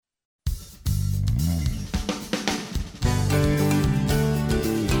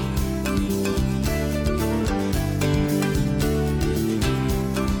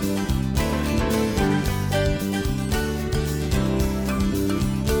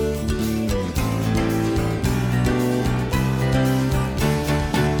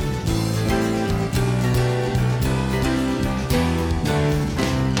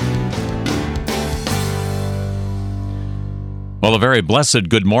Well, a very blessed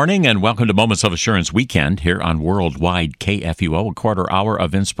good morning and welcome to Moments of Assurance Weekend here on Worldwide KFUO, a quarter hour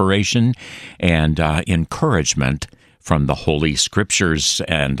of inspiration and encouragement from the Holy Scriptures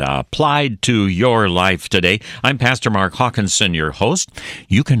and applied to your life today. I'm Pastor Mark Hawkinson, your host.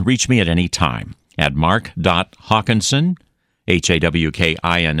 You can reach me at any time at mark.hawkinson,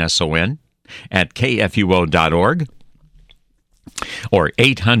 HAWKINSON, at KFUO.org or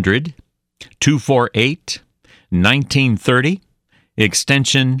 800-248-1930.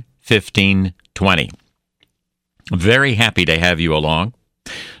 Extension 1520. Very happy to have you along.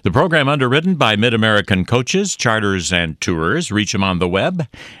 The program underwritten by Mid-American Coaches, Charters, and Tours. Reach them on the web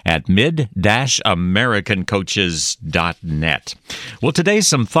at mid-americancoaches.net. Well, today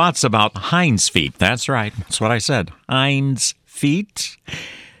some thoughts about hinds feet. That's right. That's what I said. Hinds feet.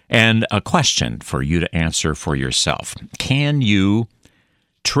 And a question for you to answer for yourself. Can you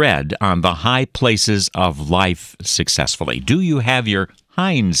tread on the high places of life successfully? Do you have your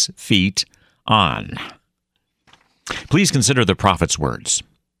hinds feet on? Please consider the prophet's words.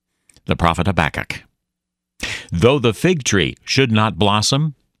 The prophet Habakkuk. Though the fig tree should not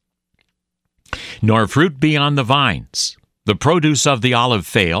blossom, nor fruit be on the vines, the produce of the olive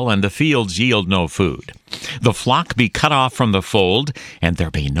fail, and the fields yield no food, the flock be cut off from the fold, and there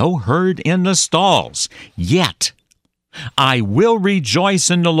be no herd in the stalls, yet I will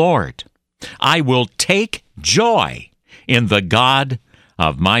rejoice in the Lord. I will take joy in the God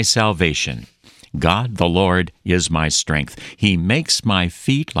of my salvation. God, the Lord, is my strength. He makes my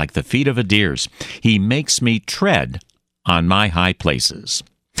feet like the feet of a deer's. He makes me tread on my high places.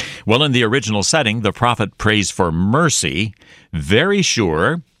 Well, in the original setting, the prophet prays for mercy, very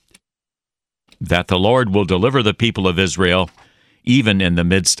sure that the Lord will deliver the people of Israel even in the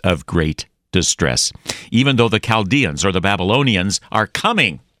midst of great distress, even though the Chaldeans or the Babylonians are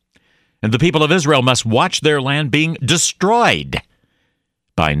coming, and the people of Israel must watch their land being destroyed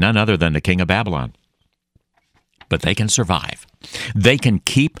by none other than the king of Babylon. But they can survive. They can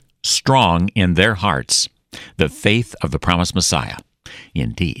keep strong in their hearts the faith of the promised Messiah.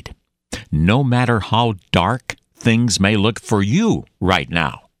 Indeed, no matter how dark things may look for you right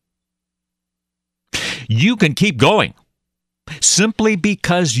now, you can keep going. Simply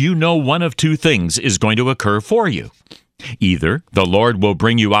because you know one of two things is going to occur for you. Either the Lord will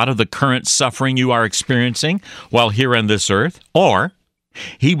bring you out of the current suffering you are experiencing while here on this earth, or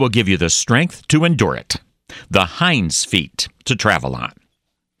He will give you the strength to endure it, the hinds feet to travel on.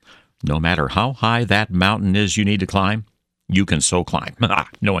 No matter how high that mountain is you need to climb, you can so climb,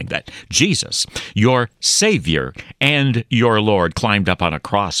 knowing that Jesus, your Savior and your Lord, climbed up on a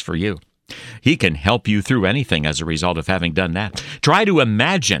cross for you. He can help you through anything as a result of having done that. Try to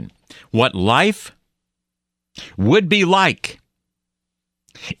imagine what life would be like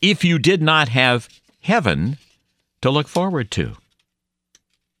if you did not have heaven to look forward to.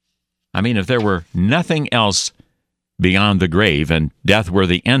 I mean, if there were nothing else beyond the grave and death were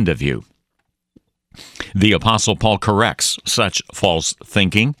the end of you. The Apostle Paul corrects such false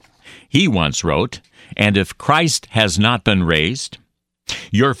thinking. He once wrote, "And if Christ has not been raised,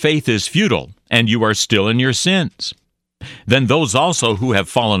 your faith is futile, and you are still in your sins. Then those also who have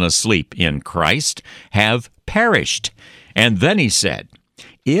fallen asleep in Christ have perished." And then he said,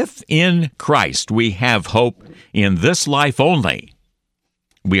 "If in Christ we have hope in this life only,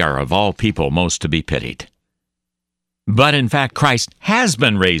 we are of all people most to be pitied. But in fact, Christ has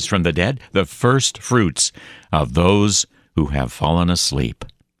been raised from the dead, the first fruits of those who have fallen asleep.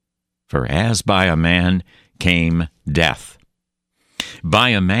 For as by a man came death, by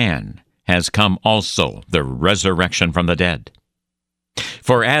a man has come also the resurrection from the dead.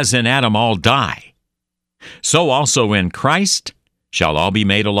 For as in Adam all die, so also in Christ shall all be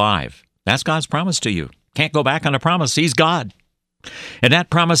made alive." That's God's promise to you. Can't go back on a promise. He's God. And that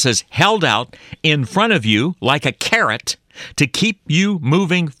promise is held out in front of you like a carrot to keep you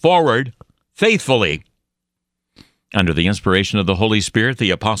moving forward faithfully. Under the inspiration of the Holy Spirit,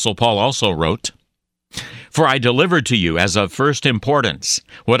 the Apostle Paul also wrote, "For I delivered to you as of first importance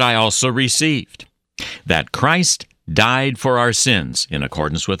what I also received, that Christ died for our sins in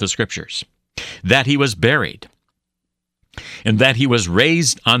accordance with the Scriptures, that He was buried, and that He was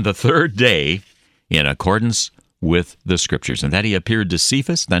raised on the third day in accordance with the Scriptures, and that He appeared to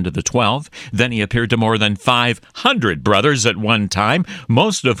Cephas, then to the 12, then He appeared to more than 500 brothers at one time,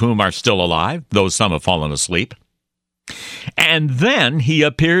 most of whom are still alive, though some have fallen asleep. And then He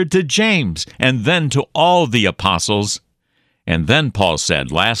appeared to James, and then to all the apostles. And then Paul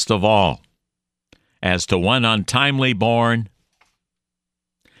said, last of all, as to one untimely born,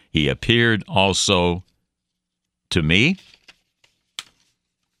 He appeared also to me."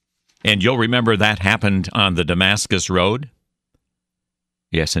 And you'll remember that happened on the Damascus Road.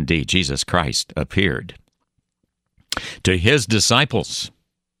 Yes, indeed, Jesus Christ appeared to his disciples.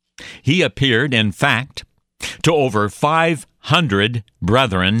 He appeared, in fact, to over 500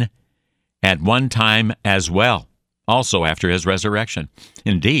 brethren at one time as well, also after his resurrection.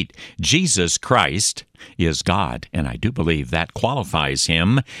 Indeed, Jesus Christ is God, and I do believe that qualifies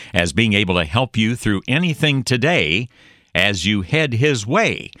him as being able to help you through anything today as you head his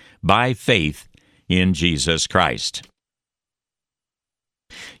way by faith in Jesus Christ.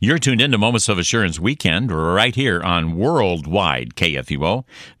 You're tuned in to Moments of Assurance Weekend right here on Worldwide KFUO,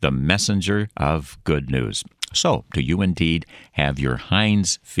 the messenger of good news. So, do you indeed have your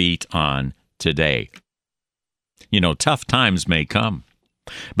hinds feet on today? You know, tough times may come,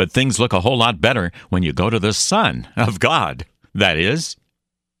 but things look a whole lot better when you go to the Son of God, that is.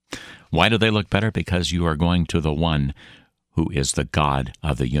 Why do they look better? Because you are going to the one who is the God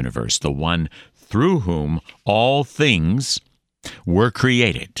of the universe, the one through whom all things were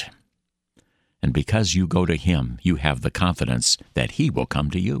created. And because you go to him, you have the confidence that he will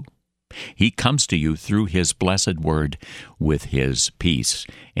come to you. He comes to you through his blessed word with his peace.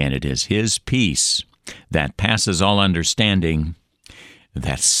 And it is his peace that passes all understanding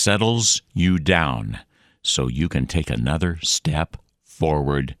that settles you down so you can take another step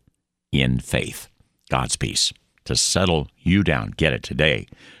forward in faith. God's peace to settle you down. Get it today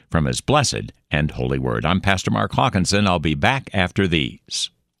from his blessed and holy word. I'm Pastor Mark Hawkinson. I'll be back after these.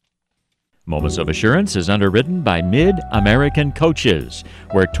 Moments of Assurance is underwritten by Mid-American Coaches,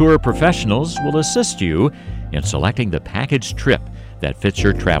 where tour professionals will assist you in selecting the package trip that fits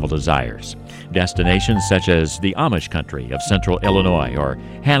your travel desires. Destinations such as the Amish country of central Illinois or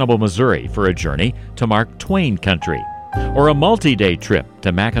Hannibal, Missouri for a journey to Mark Twain country, or a multi-day trip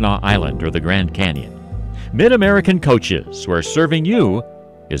to Mackinac Island or the Grand Canyon. Mid-American Coaches, where serving you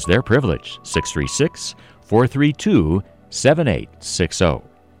is their privilege. 636-432-7860.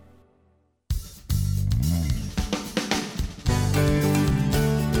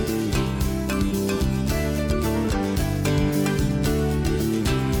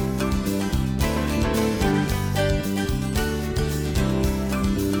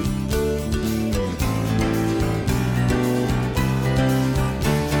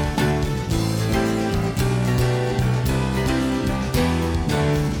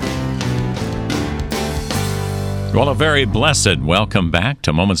 Well, a very blessed welcome back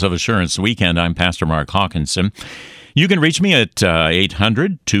to Moments of Assurance Weekend. I'm Pastor Mark Hawkinson. You can reach me at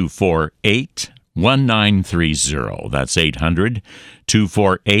 800-248-1930. That's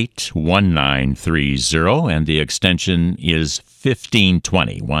 800-248-1930, and the extension is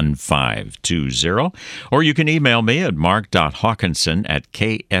 1520. Or you can email me at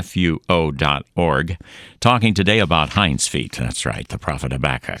mark.hawkinson@kfuo.org. Talking today about hinds feet. That's right, the prophet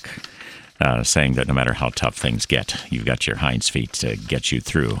Habakkuk. Saying that no matter how tough things get, you've got your hinds feet to get you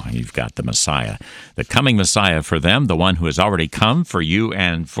through. You've got the Messiah, the coming Messiah for them, the one who has already come for you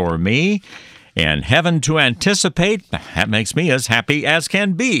and for me, and heaven to anticipate. That makes me as happy as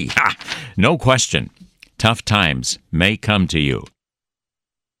can be. No question, tough times may come to you,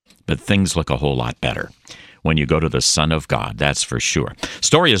 but things look a whole lot better when you go to the Son of God, that's for sure.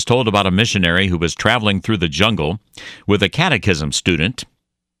 Story is told about a missionary who was traveling through the jungle with a catechism student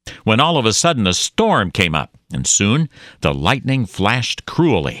when all of a sudden a storm came up, and soon the lightning flashed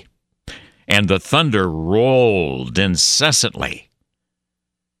cruelly, and the thunder rolled incessantly.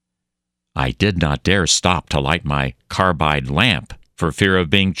 I did not dare stop to light my carbide lamp for fear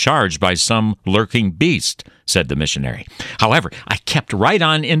of being charged by some lurking beast, said the missionary. However, I kept right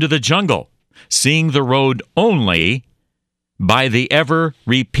on into the jungle, seeing the road only by the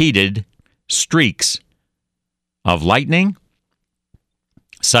ever-repeated streaks of lightning.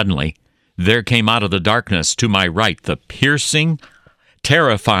 Suddenly, there came out of the darkness to my right the piercing,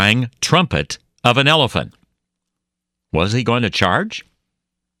 terrifying trumpet of an elephant. Was he going to charge?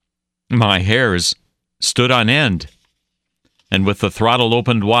 My hairs stood on end, and with the throttle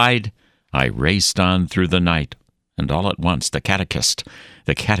opened wide, I raced on through the night, and all at once the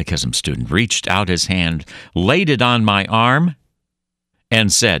catechism student, reached out his hand, laid it on my arm,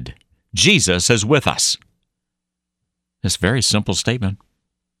 and said, "Jesus is with us." This very simple statement.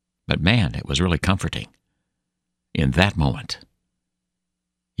 But man, it was really comforting in that moment.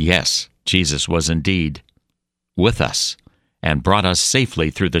 Yes, Jesus was indeed with us and brought us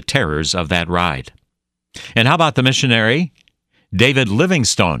safely through the terrors of that ride. And how about the missionary David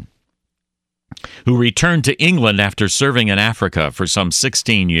Livingstone, who returned to England after serving in Africa for some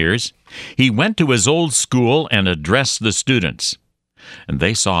 16 years? He went to his old school and addressed the students. And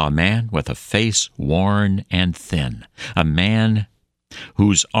they saw a man with a face worn and thin, a man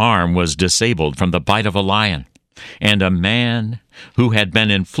whose arm was disabled from the bite of a lion, and a man who had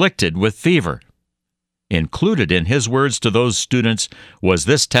been afflicted with fever. Included in his words to those students was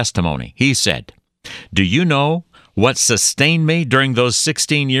this testimony. He said, "Do you know what sustained me during those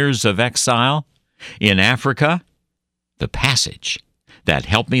 16 years of exile in Africa? The passage that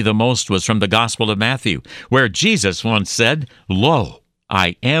helped me the most was from the Gospel of Matthew, where Jesus once said, 'Lo,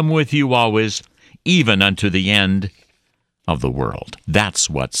 I am with you always, even unto the end of the world.'" That's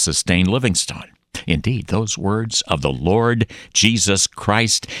what sustained Livingstone. Indeed, those words of the Lord Jesus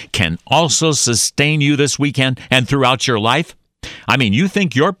Christ can also sustain you this weekend and throughout your life. I mean, you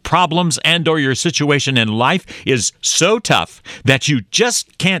think your problems and or your situation in life is so tough that you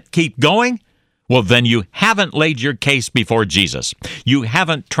just can't keep going? Well, then you haven't laid your case before Jesus. You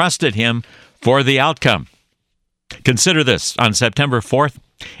haven't trusted him for the outcome. Consider this. On September 4th,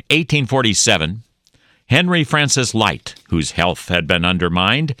 1847, Henry Francis Lyte, whose health had been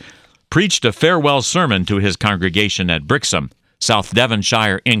undermined, preached a farewell sermon to his congregation at Brixham, South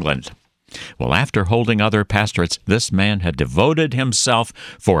Devonshire, England. Well, after holding other pastorates, this man had devoted himself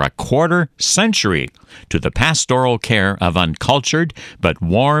for a quarter century to the pastoral care of uncultured but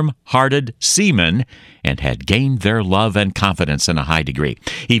warm-hearted seamen and had gained their love and confidence in a high degree.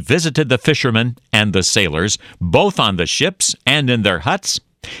 He visited the fishermen and the sailors, both on the ships and in their huts,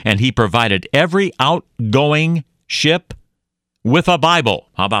 and he provided every outgoing ship with a Bible.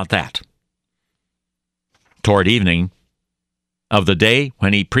 How about that? Toward evening of the day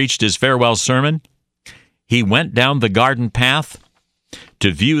when he preached his farewell sermon, he went down the garden path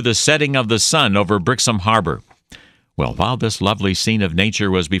to view the setting of the sun over Brixham Harbor. Well, while this lovely scene of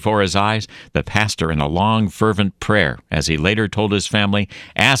nature was before his eyes, the pastor, in a long, fervent prayer, as he later told his family,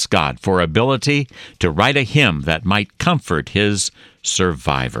 asked God for ability to write a hymn that might comfort his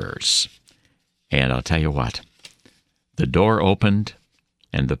survivors. And I'll tell you what, the door opened,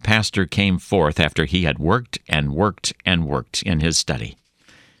 and the pastor came forth after he had worked and worked and worked in his study.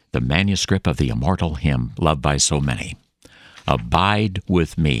 The manuscript of the immortal hymn loved by so many. "Abide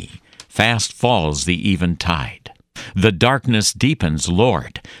with me, fast falls the eventide. The darkness deepens,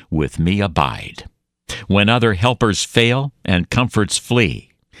 Lord, with me abide. When other helpers fail and comforts flee,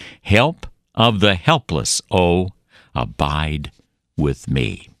 help of the helpless, oh, abide with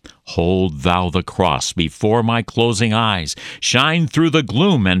me. Hold thou the cross before my closing eyes. Shine through the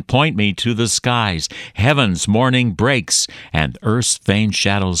gloom and point me to the skies. Heaven's morning breaks and earth's vain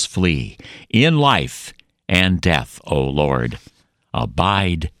shadows flee. In life and death, O Lord,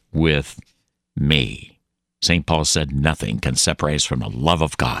 abide with me." St. Paul said, "Nothing can separate us from the love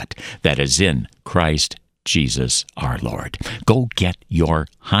of God that is in Christ Jesus our Lord." Go get your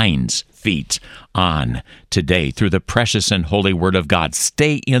hinds feet on today through the precious and holy Word of God.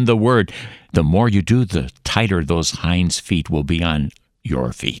 Stay in the Word. The more you do, the tighter those hinds feet will be on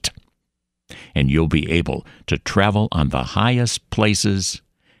your feet. And you'll be able to travel on the highest places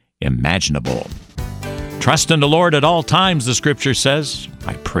imaginable. Trust in the Lord at all times, the Scripture says.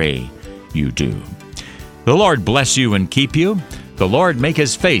 I pray you do. The Lord bless you and keep you. The Lord make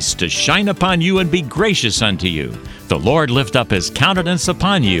his face to shine upon you and be gracious unto you. The Lord lift up his countenance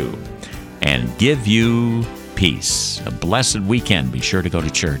upon you and give you peace. A blessed weekend. Be sure to go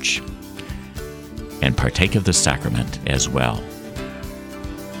to church and partake of the sacrament as well.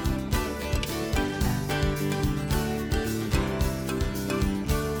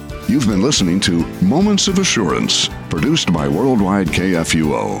 You've been listening to Moments of Assurance, produced by Worldwide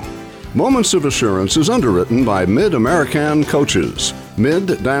KFUO. Moments of Assurance is underwritten by Mid-American Coaches.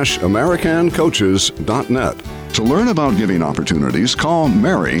 mid-americancoaches.net. To learn about giving opportunities, call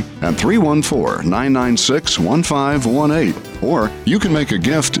Mary at 314-996-1518. Or you can make a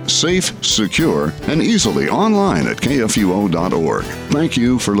gift safe, secure, and easily online at kfuo.org. Thank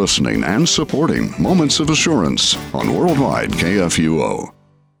you for listening and supporting Moments of Assurance on Worldwide KFUO.